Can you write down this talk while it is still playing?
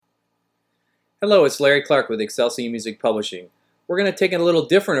Hello, it's Larry Clark with Excelsior Music Publishing. We're going to take a little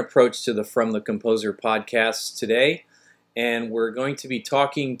different approach to the From the Composer podcast today, and we're going to be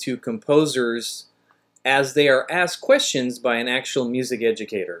talking to composers as they are asked questions by an actual music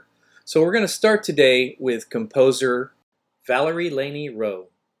educator. So we're going to start today with composer Valerie Laney Rowe.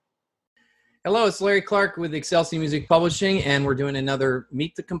 Hello, it's Larry Clark with Excelsior Music Publishing, and we're doing another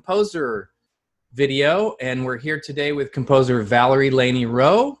Meet the Composer video, and we're here today with composer Valerie Laney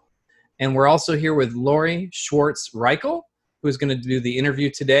Rowe. And we're also here with Lori Schwartz-Reichel, who's going to do the interview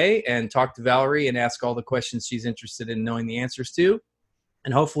today and talk to Valerie and ask all the questions she's interested in knowing the answers to.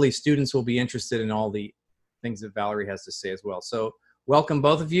 And hopefully students will be interested in all the things that Valerie has to say as well. So welcome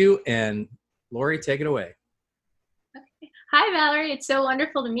both of you, and Lori, take it away. Okay. Hi, Valerie. It's so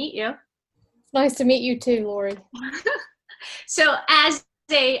wonderful to meet you. It's nice to meet you too, Lori. So as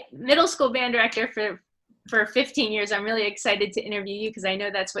a middle school band director for 15 years, I'm really excited to interview you because I know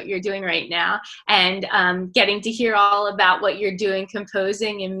that's what you're doing right now, and getting to hear all about what you're doing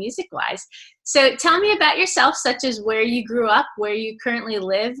composing and music-wise. So tell me about yourself, such as where you grew up, where you currently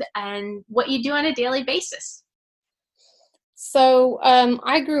live, and what you do on a daily basis. So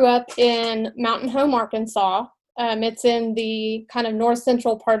I grew up in Mountain Home, Arkansas. It's in the kind of north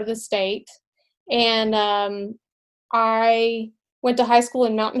central part of the state. And I went to high school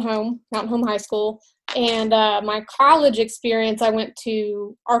in Mountain Home High School. And my college experience, I went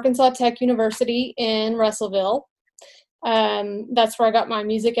to Arkansas Tech University in Russellville. That's where I got my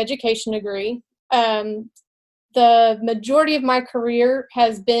music education degree. The majority of my career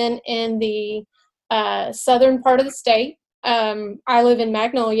has been in the southern part of the state. I live in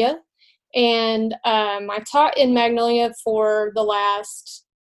Magnolia, and I taught in Magnolia for the last,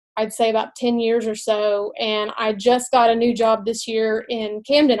 I'd say, about 10 years or so, and I just got a new job this year in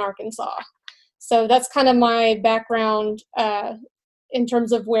Camden, Arkansas. So that's kind of my background in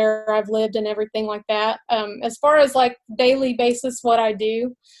terms of where I've lived and everything like that. As far as like daily basis, what I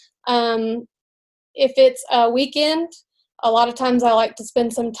do, if it's a weekend, a lot of times I like to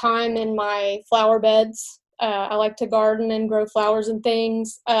spend some time in my flower beds. I like to garden and grow flowers and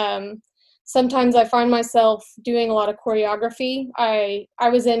things. Sometimes I find myself doing a lot of choreography. I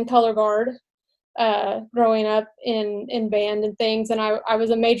was in color guard growing up in band and things, and I was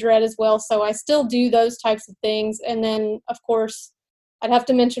a majorette as well, so I still do those types of things. And then, of course, I'd have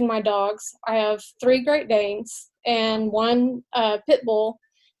to mention my dogs. I have 3 Great Danes and 1 pit bull,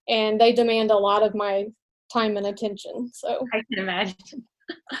 and they demand a lot of my time and attention. So I can imagine.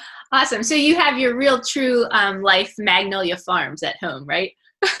 Awesome. So you have your real true life Magnolia Farms at home, right?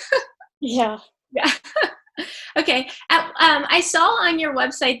 Yeah. Okay. I saw on your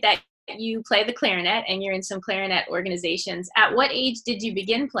website that you play the clarinet and you're in some clarinet organizations. At what age did you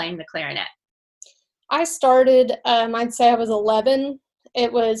begin playing the clarinet? I started, I'd say I was 11.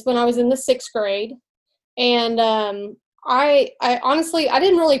 It was when I was in the 6th grade. And I honestly, I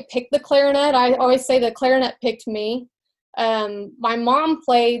didn't really pick the clarinet. I always say the clarinet picked me. My mom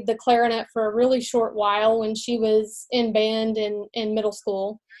played the clarinet for a really short while when she was in band in middle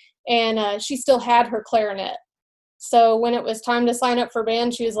school. And she still had her clarinet. So when it was time to sign up for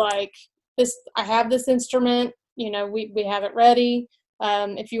band, she was like, I have this instrument, we have it ready.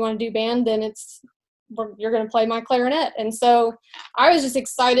 If you want to do band, then you're going to play my clarinet. And so I was just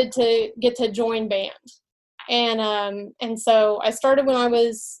excited to get to join band. And so I started when I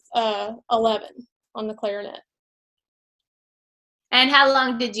was 11 on the clarinet. And how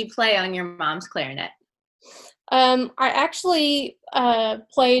long did you play on your mom's clarinet? I actually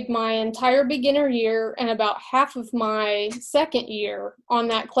played my entire beginner year and about half of my second year on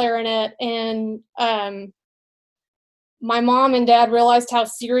that clarinet. And my mom and dad realized how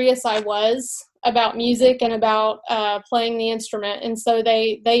serious I was about music and about playing the instrument. And so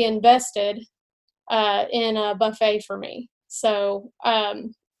they invested in a buffet for me. So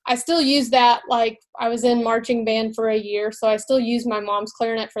I still use that. Like, I was in marching band for a year, so I still use my mom's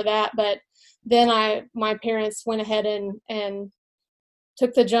clarinet for that. But then my parents went ahead and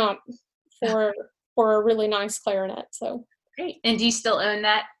took the jump for a really nice clarinet. So great. And do you still own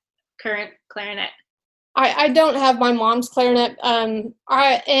that current clarinet? I don't have my mom's clarinet. And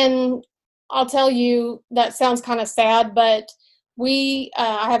I'll tell you, that sounds kind of sad, but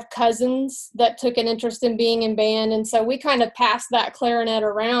I have cousins that took an interest in being in band, and so we kind of passed that clarinet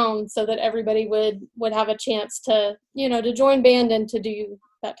around so that everybody would have a chance to to join band and to do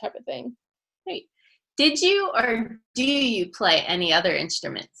that type of thing. Great. Did you or do you play any other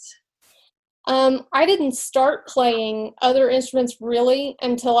instruments? I didn't start playing other instruments really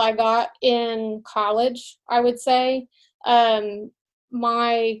until I got in college, I would say.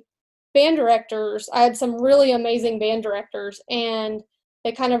 My band directors, I had some really amazing band directors, and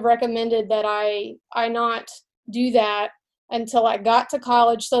they kind of recommended that I not do that until I got to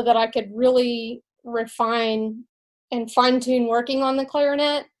college so that I could really refine and fine-tune working on the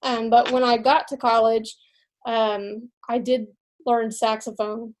clarinet. But when I got to college, I did learn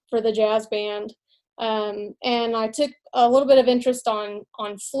saxophone for the jazz band. And I took a little bit of interest on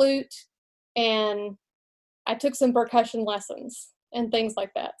flute, and I took some percussion lessons and things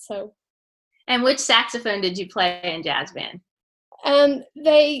like that. So. And which saxophone did you play in jazz band?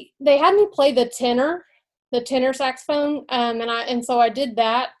 They had me play the tenor saxophone, and so I did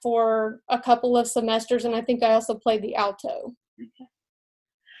that for a couple of semesters, and I think I also played the alto. Okay.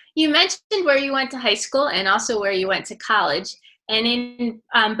 You mentioned where you went to high school and also where you went to college. And in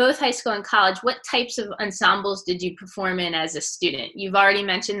both high school and college, what types of ensembles did you perform in as a student? You've already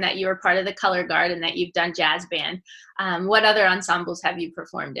mentioned that you were part of the Color Guard and that you've done jazz band. What other ensembles have you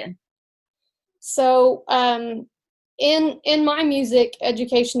performed in? So in my music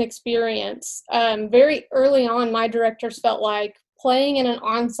education experience, very early on, my directors felt like playing in an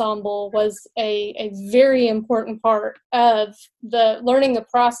ensemble was a very important part of the learning the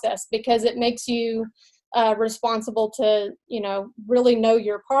process, because it makes you responsible to, really know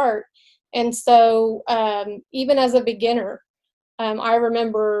your part. And so even as a beginner, I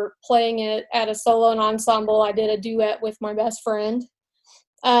remember playing it at a solo and ensemble. I did a duet with my best friend.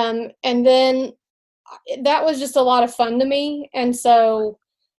 And then that was just a lot of fun to me. And so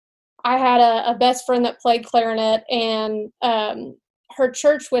I had a best friend that played clarinet, and her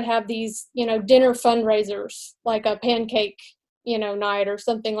church would have these, dinner fundraisers, like a pancake, night or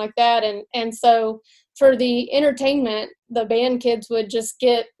something like that. And so for the entertainment, the band kids would just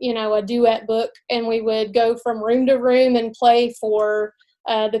get, a duet book, and we would go from room to room and play for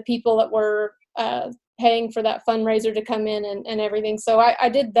the people that were paying for that fundraiser to come in and everything. So I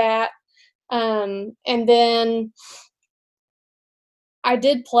did that. And then I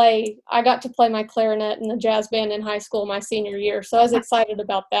got to play my clarinet in the jazz band in high school my senior year. So I was excited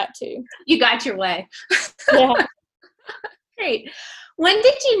about that too. You got your way. Yeah. Great. When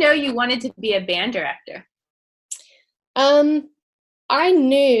did you know you wanted to be a band director? I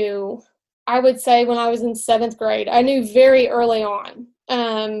knew, I would say when I was in 7th grade, I knew very early on.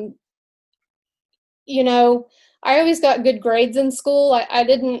 I always got good grades in school. I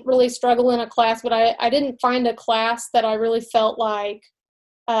didn't really struggle in a class, but I didn't find a class that I really felt like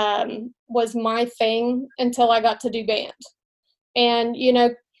was my thing until I got to do band. And,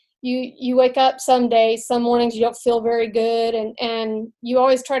 you wake up some days, some mornings you don't feel very good, and you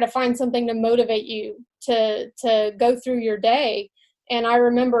always try to find something to motivate you to go through your day. And I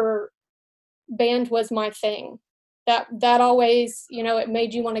remember band was my thing. That always, it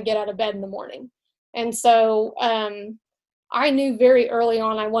made you want to get out of bed in the morning. And so I knew very early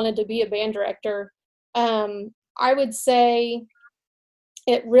on I wanted to be a band director. I would say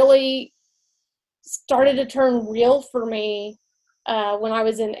it really started to turn real for me when I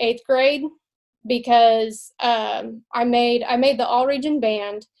was in 8th grade, because I made the all-region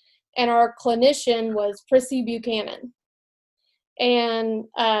band, and our clinician was Prissy Buchanan. And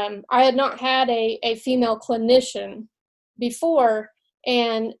I had not had a female clinician before,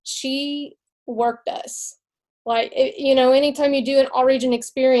 and she worked us. Like, anytime you do an all-region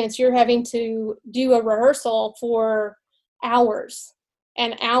experience, you're having to do a rehearsal for hours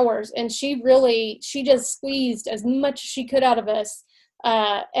and hours. And she just squeezed as much as she could out of us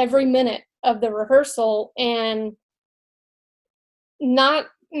every minute of the rehearsal. And not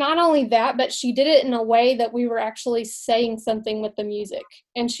only that, but she did it in a way that we were actually saying something with the music.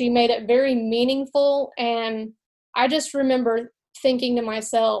 And she made it very meaningful. And I just remember thinking to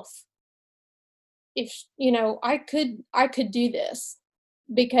myself, if, I could do this,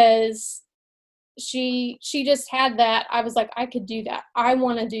 because she just had that. I was like, I could do that. I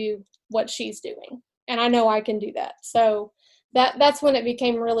want to do what she's doing, and I know I can do that. So that's when it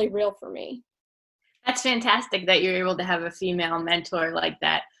became really real for me. That's fantastic that you're able to have a female mentor like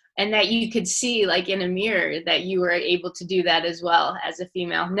that, and that you could see, like in a mirror, that you were able to do that as well as a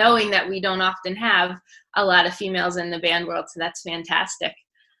female, knowing that we don't often have a lot of females in the band world. So that's fantastic.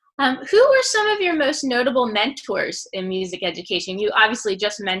 Who were some of your most notable mentors in music education? You obviously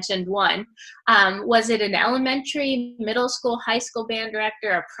just mentioned one. Was it an elementary, middle school, high school band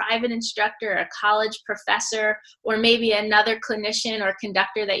director, a private instructor, a college professor, or maybe another clinician or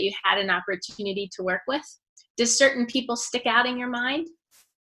conductor that you had an opportunity to work with? Does certain people stick out in your mind?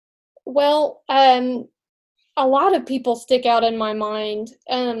 Well, a lot of people stick out in my mind.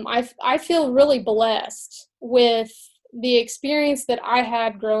 I feel really blessed with the experience that I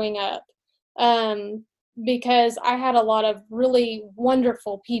had growing up, because I had a lot of really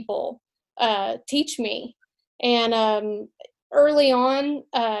wonderful people teach me. And early on,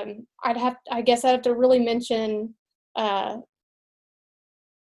 I guess I'd have to really mention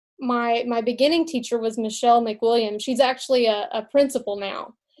my beginning teacher was Michelle McWilliams. She's actually a principal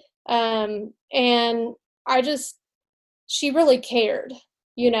now. And she really cared,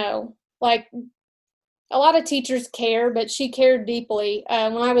 like a lot of teachers care, but she cared deeply.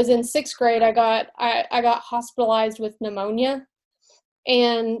 When I was in 6th grade, I got hospitalized with pneumonia,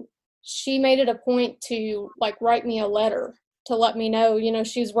 and she made it a point to like write me a letter to let me know,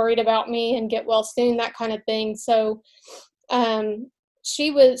 she's worried about me and get well soon, that kind of thing. So,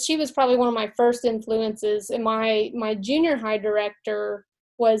 she was probably one of my first influences. And my junior high director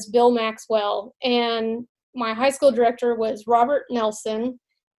was Bill Maxwell, and my high school director was Robert Nelson.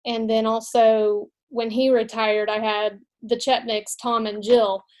 And then also when he retired, I had the Chetnicks, Tom and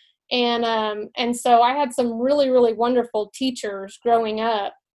Jill. And so I had some really, really wonderful teachers growing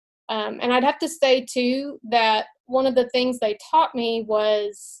up. And I'd have to say too, that one of the things they taught me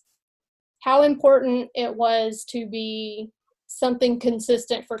was how important it was to be something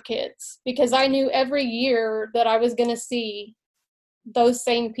consistent for kids, because I knew every year that I was going to see those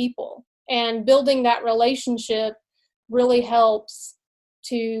same people, and building that relationship really helps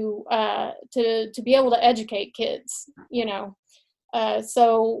to be able to educate kids,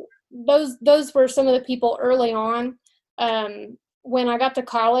 so those were some of the people early on. When I got to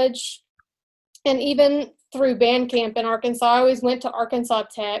college, and even through band camp in Arkansas, I always went to Arkansas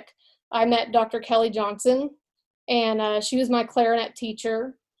Tech. I met Dr. Kelly Johnson, and she was my clarinet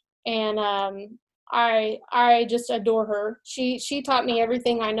teacher, and I just adore her. She taught me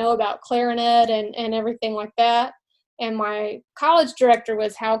everything I know about clarinet and everything like that. And my college director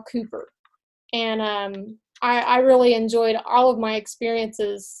was Hal Cooper, and I really enjoyed all of my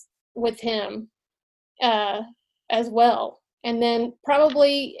experiences with him as well. And then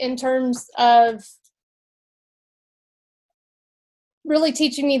probably in terms of really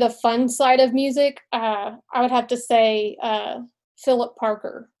teaching me the fun side of music, I would have to say Philip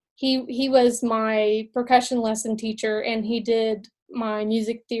Parker. He was my percussion lesson teacher, and he did my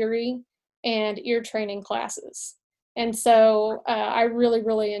music theory and ear training classes. And so I really,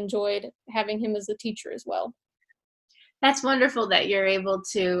 really enjoyed having him as a teacher as well. That's wonderful that you're able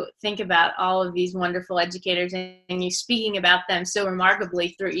to think about all of these wonderful educators and you speaking about them so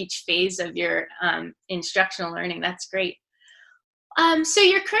remarkably through each phase of your instructional learning. That's great. So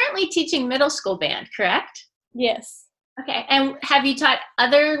you're currently teaching middle school band, correct? Yes. Okay. And have you taught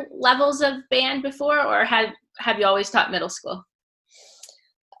other levels of band before, or have you always taught middle school?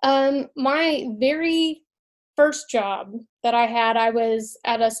 My very first job that I had, I was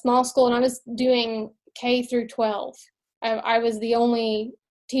at a small school, and I was doing K through 12. I was the only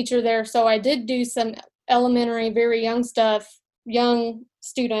teacher there, so I did do some elementary, very young stuff, young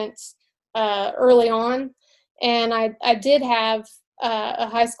students early on. And I did have a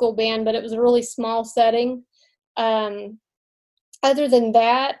high school band, but it was a really small setting. Other than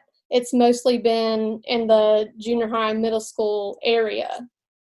that, it's mostly been in the junior high, middle school area.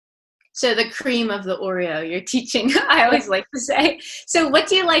 So the cream of the Oreo you're teaching, I always like to say. So what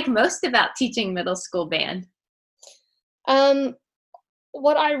do you like most about teaching middle school band?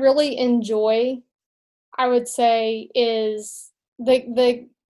 What I really enjoy, I would say, is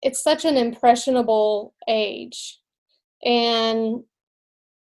it's such an impressionable age, and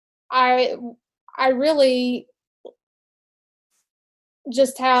I really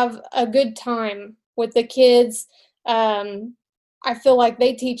just have a good time with the kids. I feel like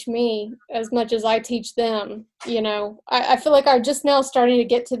they teach me as much as I teach them. I feel like I'm just now starting to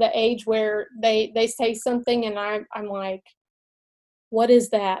get to the age where they say something and I'm like, what is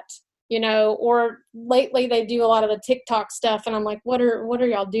that? Or lately they do a lot of the TikTok stuff and I'm like, what are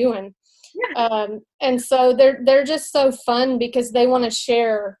y'all doing? Yeah. And so they're just so fun because they want to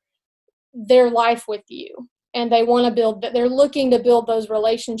share their life with you, and they're looking to build those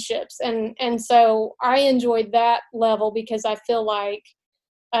relationships. And so I enjoyed that level because I feel like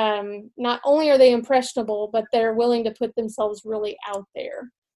not only are they impressionable, but they're willing to put themselves really out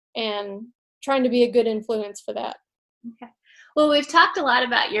there and trying to be a good influence for that. Okay. Well, we've talked a lot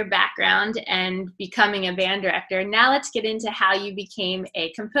about your background and becoming a band director. Now let's get into how you became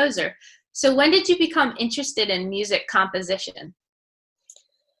a composer. So when did you become interested in music composition?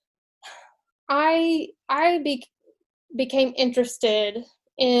 I became interested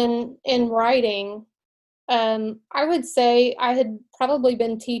in writing. I would say I had probably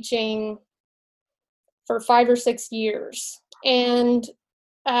been teaching for 5 or 6 years, and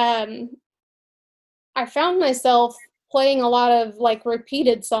I found myself playing a lot of like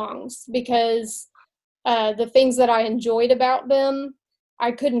repeated songs because the things that I enjoyed about them,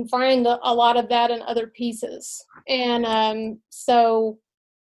 I couldn't find a lot of that in other pieces. And so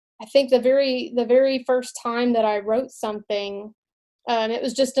I think the very first time that I wrote something, it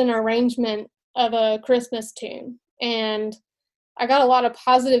was just an arrangement of a Christmas tune. And I got a lot of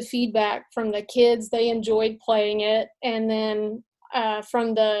positive feedback from the kids. They enjoyed playing it. And then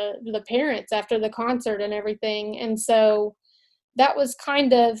from the parents after the concert and everything. And so that was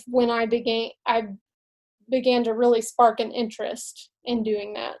kind of when I began to really spark an interest in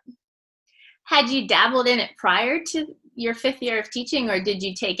doing that. Had you dabbled in it prior to your 5th year of teaching, or did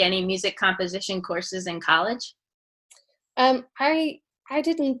you take any music composition courses in college? I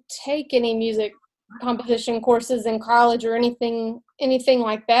didn't take any music composition courses in college or anything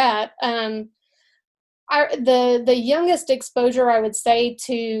like that. The youngest exposure I would say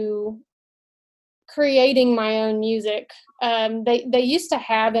to creating my own music, they used to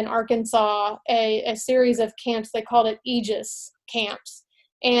have in Arkansas a series of camps. They called it Aegis camps,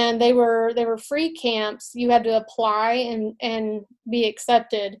 and they were free camps. You had to apply and be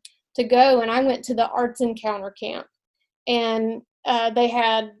accepted to go. And I went to the Arts Encounter camp, and they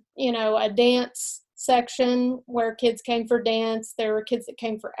had a dance section where kids came for dance. There were kids that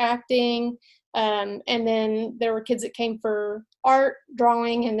came for acting, and then there were kids that came for art,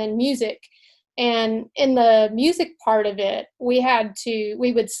 drawing, and then music. And in the music part of it, we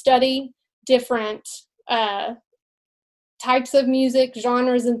would study different types of music,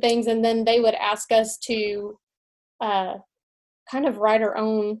 genres and things, and then they would ask us to kind of write our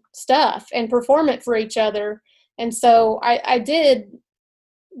own stuff and perform it for each other. And so I did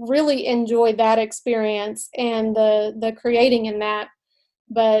really enjoy that experience and the creating in that,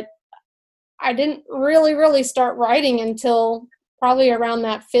 but I didn't really start writing until probably around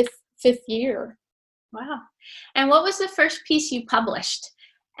that fifth year. Wow. And what was the first piece you published,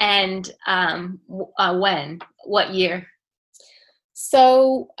 and when? What year?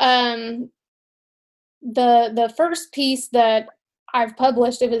 So the first piece that I've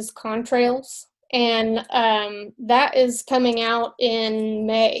published, it was Contrails, and that is coming out in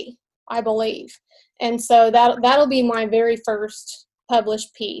May, I believe. And so that'll be my very first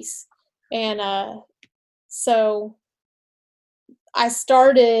published piece. And so I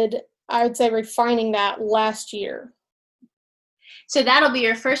started, I would say, refining that last year. So that'll be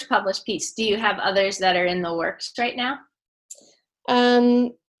your first published piece. Do you have others that are in the works right now?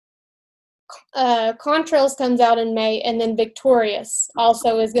 Contrails comes out in May, and then Victorious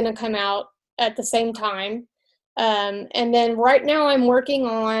also is going to come out at the same time. And then right now I'm working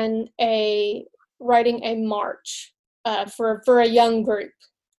on writing a march for a young group.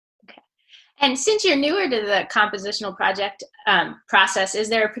 Okay. And since you're newer to the compositional project process, is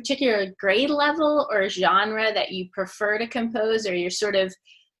there a particular grade level or genre that you prefer to compose, or you're sort of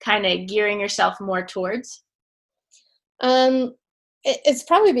kind of gearing yourself more towards? It's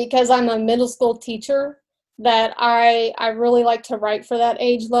probably because I'm a middle school teacher that I really like to write for that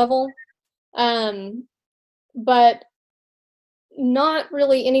age level. But not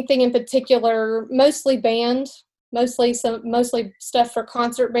really anything in particular, mostly band, mostly stuff for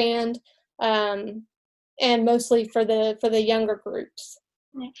concert band, and mostly for the younger groups.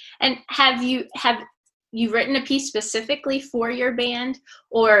 And have you written a piece specifically for your band,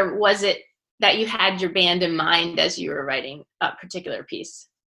 or was it that you had your band in mind as you were writing a particular piece?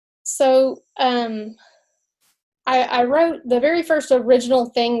 So I wrote the very first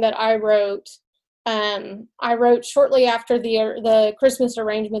original thing that I wrote. I wrote shortly after the Christmas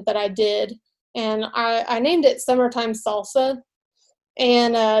arrangement that I did, and I named it Summertime Salsa.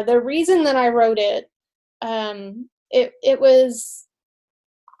 And the reason that I wrote it, it was,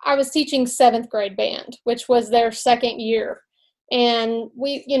 I was teaching 7th grade band, which was their second year. And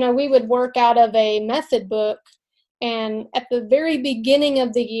we would work out of a method book. And at the very beginning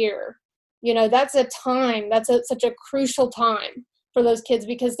of the year, that's such a crucial time for those kids,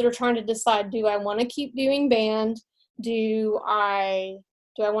 because they're trying to decide, do I want to keep doing band? Do I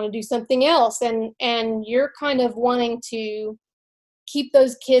want to do something else? And you're kind of wanting to keep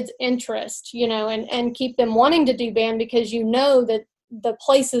those kids' interest, and keep them wanting to do band, because that the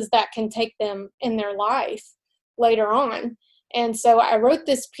places that can take them in their life later on. And so I wrote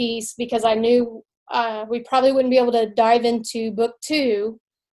this piece because I knew we probably wouldn't be able to dive into book 2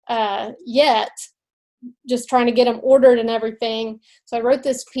 yet, just trying to get them ordered and everything. So I wrote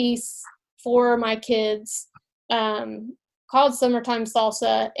this piece for my kids called Summertime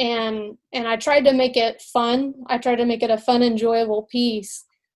Salsa, and I tried to make it fun. I tried to make it a fun, enjoyable piece.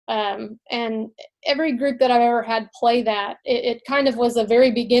 And every group that I've ever had play that, it kind of was a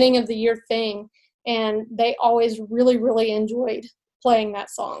very beginning of the year thing. And they always really, really enjoyed playing that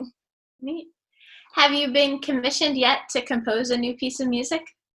song. Neat. Have you been commissioned yet to compose a new piece of music?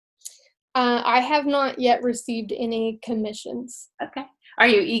 I have not yet received any commissions. Okay. Are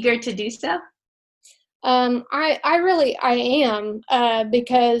you eager to do so? I am,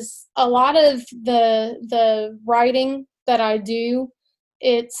 because a lot of the writing that I do,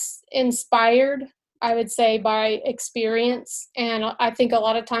 it's inspired, I would say, by experience, and I think a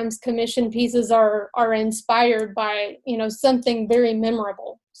lot of times commission pieces are inspired by, something very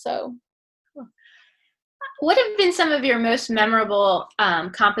memorable. So. What have been some of your most memorable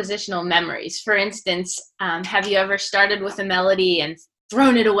compositional memories? For instance, have you ever started with a melody and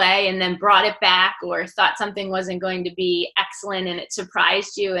thrown it away and then brought it back, or thought something wasn't going to be excellent and it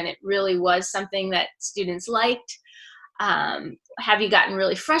surprised you and it really was something that students liked? Have you gotten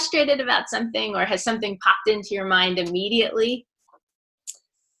really frustrated about something, or has something popped into your mind immediately?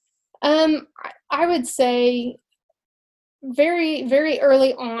 I would say very, very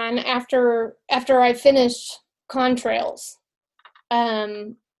early on, after I finished Contrails,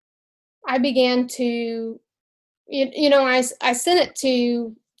 I began to, I sent it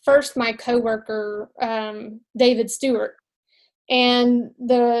to first my coworker, David Stewart, and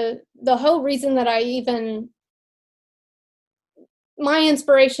the whole reason that my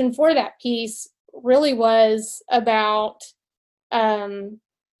inspiration for that piece really was about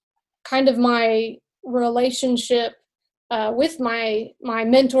kind of my relationship with my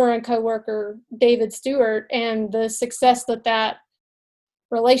mentor and coworker, David Stewart, and the success that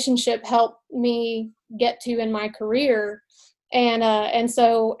relationship helped me get to in my career. And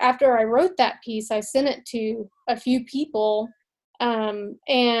so after I wrote that piece, I sent it to a few people,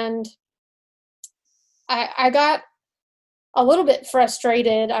 and I got a little bit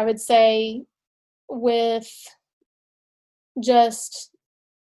frustrated, I would say, with just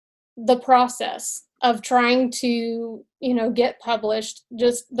the process of trying to, get published,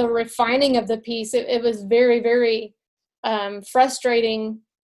 just the refining of the piece. It was very, very frustrating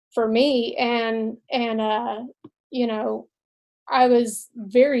for me. And I was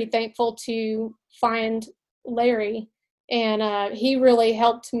very thankful to find Larry, and he really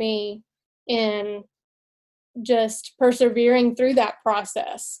helped me in just persevering through that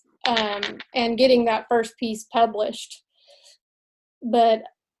process, and getting that first piece published. But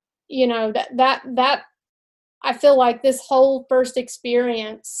that I feel like this whole first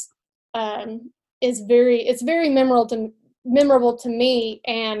experience it's very memorable to me,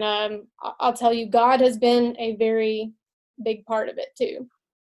 and I'll tell you, God has been a very big part of it too.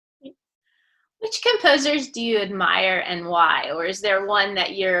 Which composers do you admire and why? Or is there one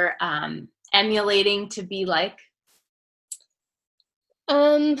that you're emulating to be like?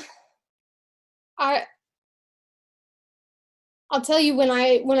 I'll tell you, when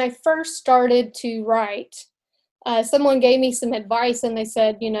I first started to write, someone gave me some advice, and they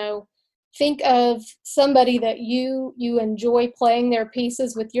said, think of somebody that you enjoy playing their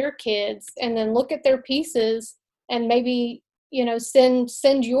pieces with your kids, and then look at their pieces and maybe,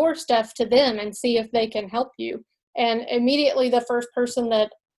 send your stuff to them and see if they can help you. And immediately the first person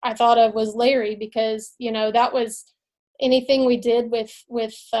that I thought of was Larry, because, that was anything we did with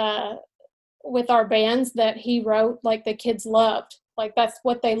our bands that he wrote, like, the kids loved. Like, that's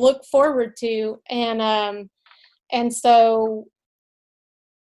what they look forward to. And so,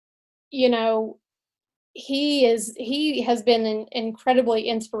 he has been incredibly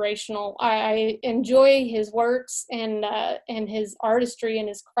inspirational. I enjoy his works and his artistry and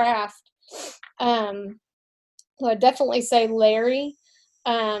his craft. So I'd definitely say Larry.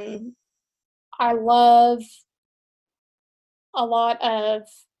 I love a lot of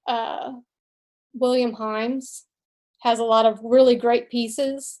William Himes, has a lot of really great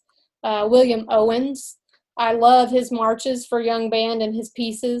pieces. William Owens, I love his marches for young band and his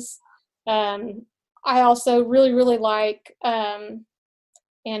pieces. I also really, really like Anne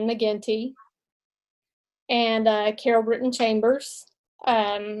McGinty and Carol Britton Chambers.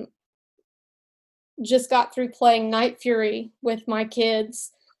 Just got through playing Night Fury with my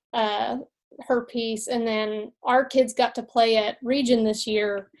kids, her piece, and then our kids got to play at Region this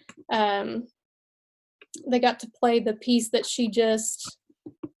year. They got to play the piece that she just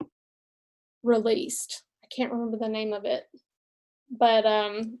released. I can't remember the name of it, but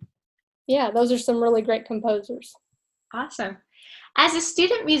yeah, those are some really great composers. Awesome. As a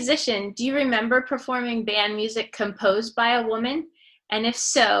student musician, do you remember performing band music composed by a woman? And if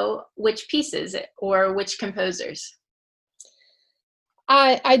so, which pieces or which composers?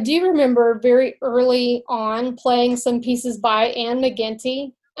 I do remember very early on playing some pieces by Anne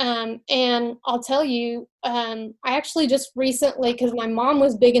McGinty. And I'll tell you, I actually just recently, because my mom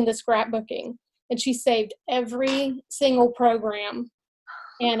was big into scrapbooking, and she saved every single program.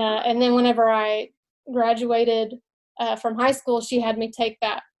 And then whenever I graduated from high school, she had me take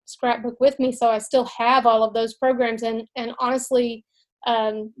that scrapbook with me, so I still have all of those programs. And honestly,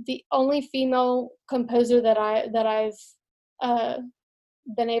 the only female composer that I've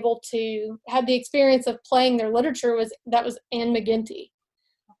been able to have the experience of playing their literature was Anne McGinty.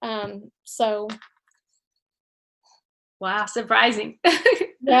 So wow, surprising.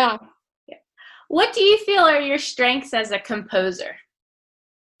 yeah. What do you feel are your strengths as a composer?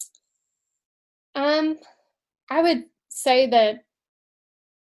 I would say that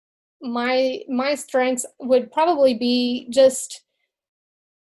my strengths would probably be just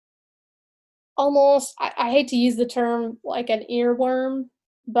almost, I hate to use the term like an earworm,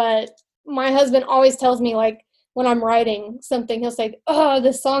 but my husband always tells me, like, when I'm writing something, he'll say, "Oh,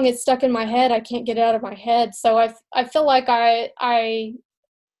 this song is stuck in my head. I can't get it out of my head." So I feel like I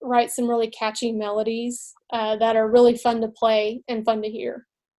write some really catchy melodies that are really fun to play and fun to hear.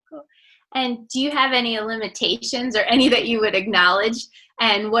 Cool. And do you have any limitations or any that you would acknowledge?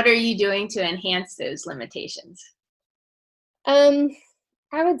 And what are you doing to enhance those limitations? I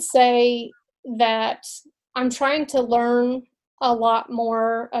would say that I'm trying to learn a lot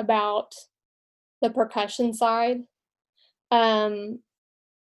more about the percussion side. You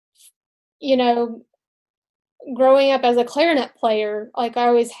know, growing up as a clarinet player, like, I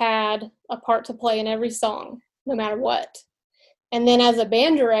always had a part to play in every song, no matter what. And then as a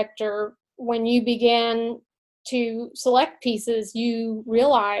band director, when you began to select pieces, you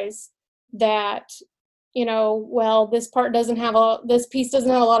realize that, well, this piece doesn't have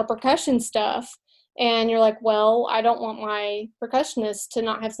a lot of percussion stuff. And you're like, well, I don't want my percussionist to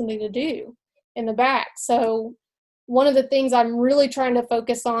not have something to do in the back. So one of the things I'm really trying to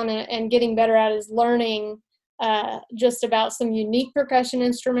focus on and getting better at is learning just about some unique percussion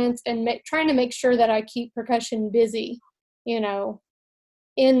instruments and trying to make sure that I keep percussion busy, in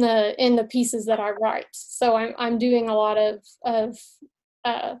the pieces that I write. So I'm doing a lot of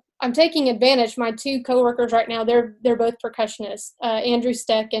I'm taking advantage. My two coworkers right now, they're both percussionists, Andrew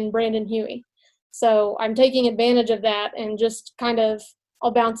Steck and Brandon Huey. So I'm taking advantage of that and just kind of,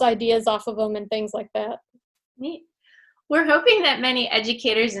 I'll bounce ideas off of them and things like that. Neat. We're hoping that many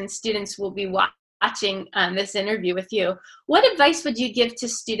educators and students will be watching this interview with you. What advice would you give to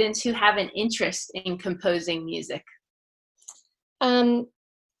students who have an interest in composing music?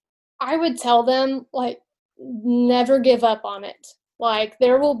 I would tell them, like, never give up on it. Like,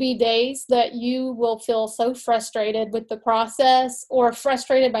 there will be days that you will feel so frustrated with the process or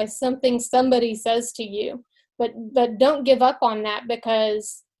frustrated by something somebody says to you, but don't give up on that,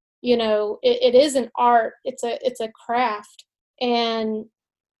 because it is an art. It's a craft, and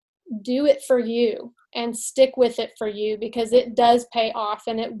do it for you and stick with it for you, because it does pay off,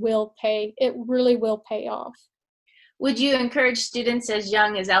 and it really will pay off. Would you encourage students as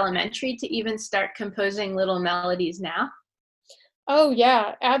young as elementary to even start composing little melodies now? Oh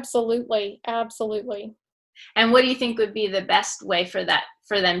yeah, absolutely. Absolutely. And what do you think would be the best way for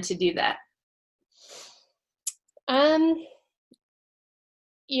them to do that? They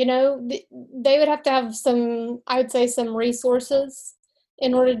would have to have I would say some resources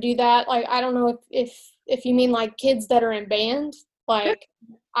in order to do that. Like, I don't know if you mean like kids that are in band. Like,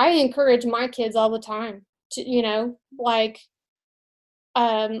 I encourage my kids all the time to,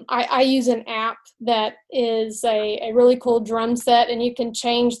 I use an app that is a really cool drum set, and you can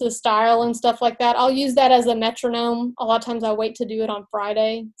change the style and stuff like that. I'll use that as a metronome. A lot of times I wait to do it on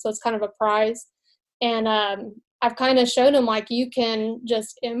Friday, so it's kind of a prize. And I've kind of shown them, like, you can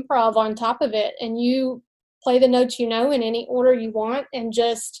just improv on top of it, and you play the notes in any order you want, and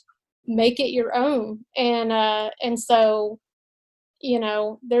just make it your own. And so,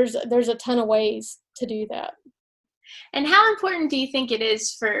 there's a ton of ways to do that. And how important do you think it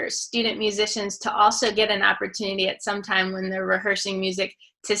is for student musicians to also get an opportunity at some time when they're rehearsing music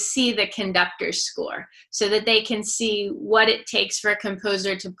to see the conductor's score, so that they can see what it takes for a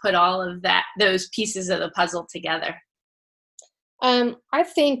composer to put all of those pieces of the puzzle together? I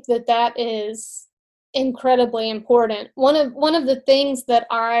think that is incredibly important. One of the things that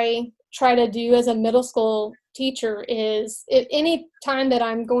I try to do as a middle school teacher is, if any time that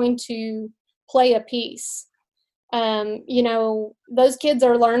I'm going to play a piece, those kids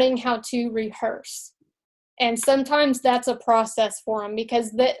are learning how to rehearse. And sometimes that's a process for them,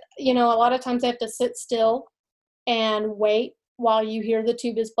 because a lot of times they have to sit still and wait while you hear the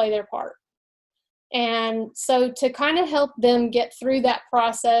tubas play their part. And so to kind of help them get through that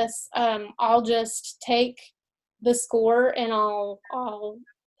process, I'll just take the score and I'll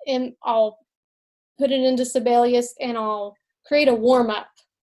put it into Sibelius, and I'll create a warm-up,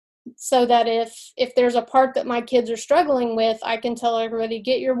 so that if there's a part that my kids are struggling with, I can tell everybody,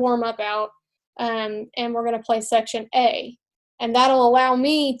 get your warm-up out, and we're going to play section A. And that'll allow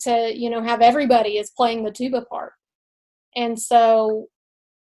me to, have everybody is playing the tuba part. And so,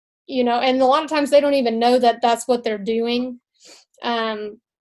 and a lot of times they don't even know that that's what they're doing.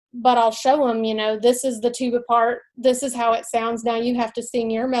 But I'll show them, this is the tuba part. This is how it sounds. Now you have to sing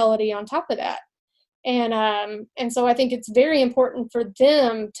your melody on top of that. And so I think it's very important for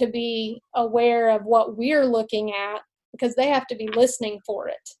them to be aware of what we're looking at, because they have to be listening for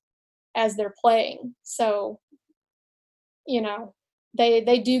it as they're playing. So,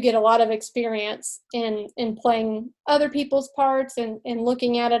 they do get a lot of experience in playing other people's parts and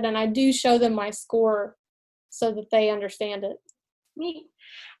looking at it. And I do show them my score so that they understand it. Neat.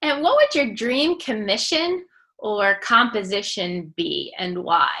 And what would your dream commission or composition be, and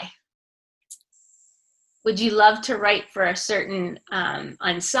why? Would you love to write for a certain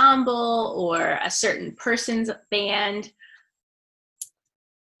ensemble or a certain person's band?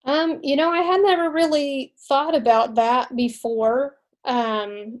 I had never really thought about that before. As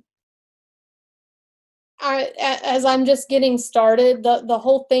I'm just getting started, the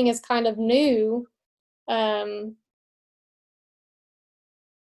whole thing is kind of new. I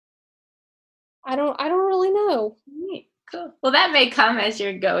don't really know. Neat. Cool. Well, that may come as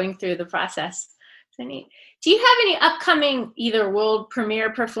you're going through the process. So neat. Do you have any upcoming either world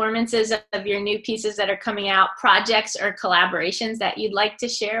premiere performances of your new pieces that are coming out, projects or collaborations that you'd like to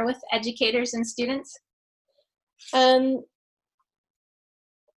share with educators and students?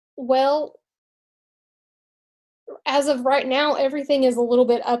 Well, as of right now, everything is a little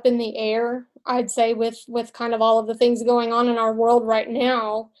bit up in the air, I'd say, with kind of all of the things going on in our world right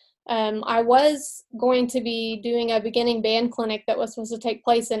now. I was going to be doing a beginning band clinic that was supposed to take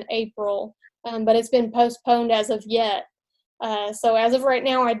place in April, but it's been postponed as of yet. So as of right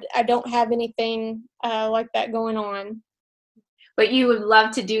now, I don't have anything like that going on. But you would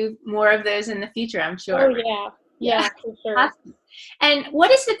love to do more of those in the future, I'm sure. Oh, yeah, for sure. Awesome. And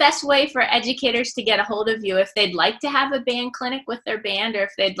what is the best way for educators to get a hold of you if they'd like to have a band clinic with their band, or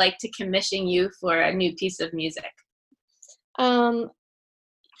if they'd like to commission you for a new piece of music? I'm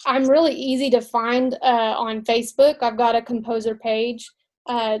really easy to find on Facebook. I've got a composer page.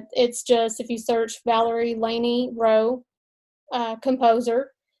 It's just, if you search Valerie Laney Rowe,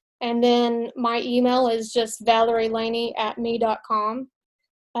 composer, and then my email is just valerielaney@me.com.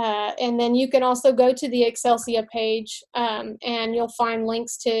 And then you can also go to the Excelsia page, and you'll find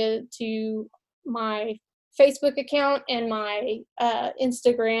links to my Facebook account and my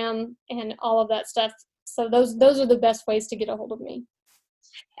Instagram and all of that stuff. So those are the best ways to get a hold of me.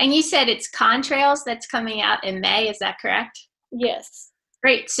 And you said it's Contrails that's coming out in May, is that correct? Yes.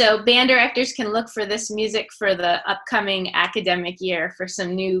 Great. So band directors can look for this music for the upcoming academic year for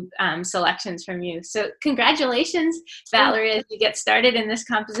some new selections from you. So congratulations, Valerie, as you get started in this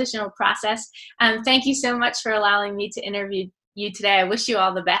compositional process. Thank you so much for allowing me to interview you today. I wish you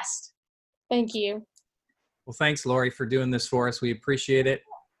all the best. Thank you. Well, thanks, Lori, for doing this for us. We appreciate it.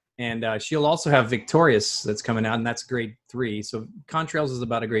 And she'll also have Victorious that's coming out, and that's grade 3. So Contrails is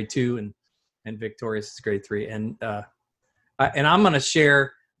about a grade 2, and Victorious is grade 3. And I'm going to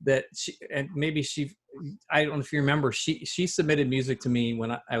share that I don't know if you remember, she submitted music to me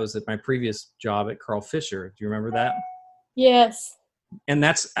when I was at my previous job at Carl Fisher. Do you remember that? Yes. And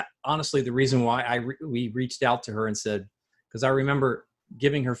that's honestly the reason why we reached out to her and said, because I remember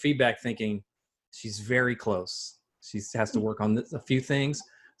giving her feedback thinking she's very close. She has to work on a few things.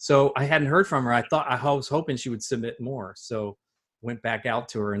 So I hadn't heard from her. I was hoping she would submit more. So went back out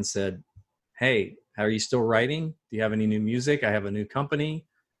to her and said, hey, are you still writing? Do you have any new music? I have a new company.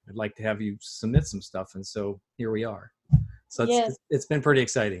 I'd like to have you submit some stuff. And so here we are. So it's been pretty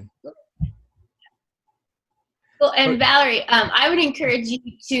exciting. Well, and Valerie, I would encourage you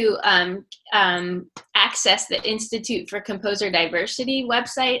to access the Institute for Composer Diversity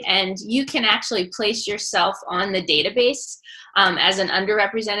website, and you can actually place yourself on the database as an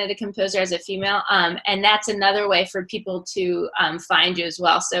underrepresented composer, as a female, and that's another way for people to find you as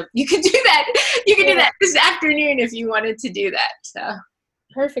well. So you could do that. You can do that this afternoon if you wanted to do that. So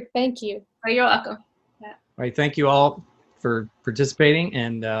perfect. Thank you. Oh, you're welcome. Yeah. All right. Thank you all for participating,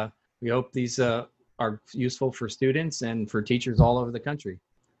 and we hope these are useful for students and for teachers all over the country.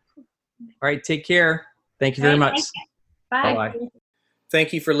 All right, take care. Thank you very much. Bye. Bye-bye.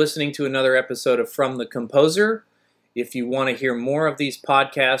 Thank you for listening to another episode of From the Composer. If you want to hear more of these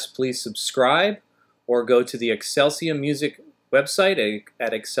podcasts, please subscribe or go to the Excelsia Music website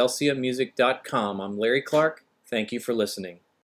at excelsiamusic.com. I'm Larry Clark. Thank you for listening.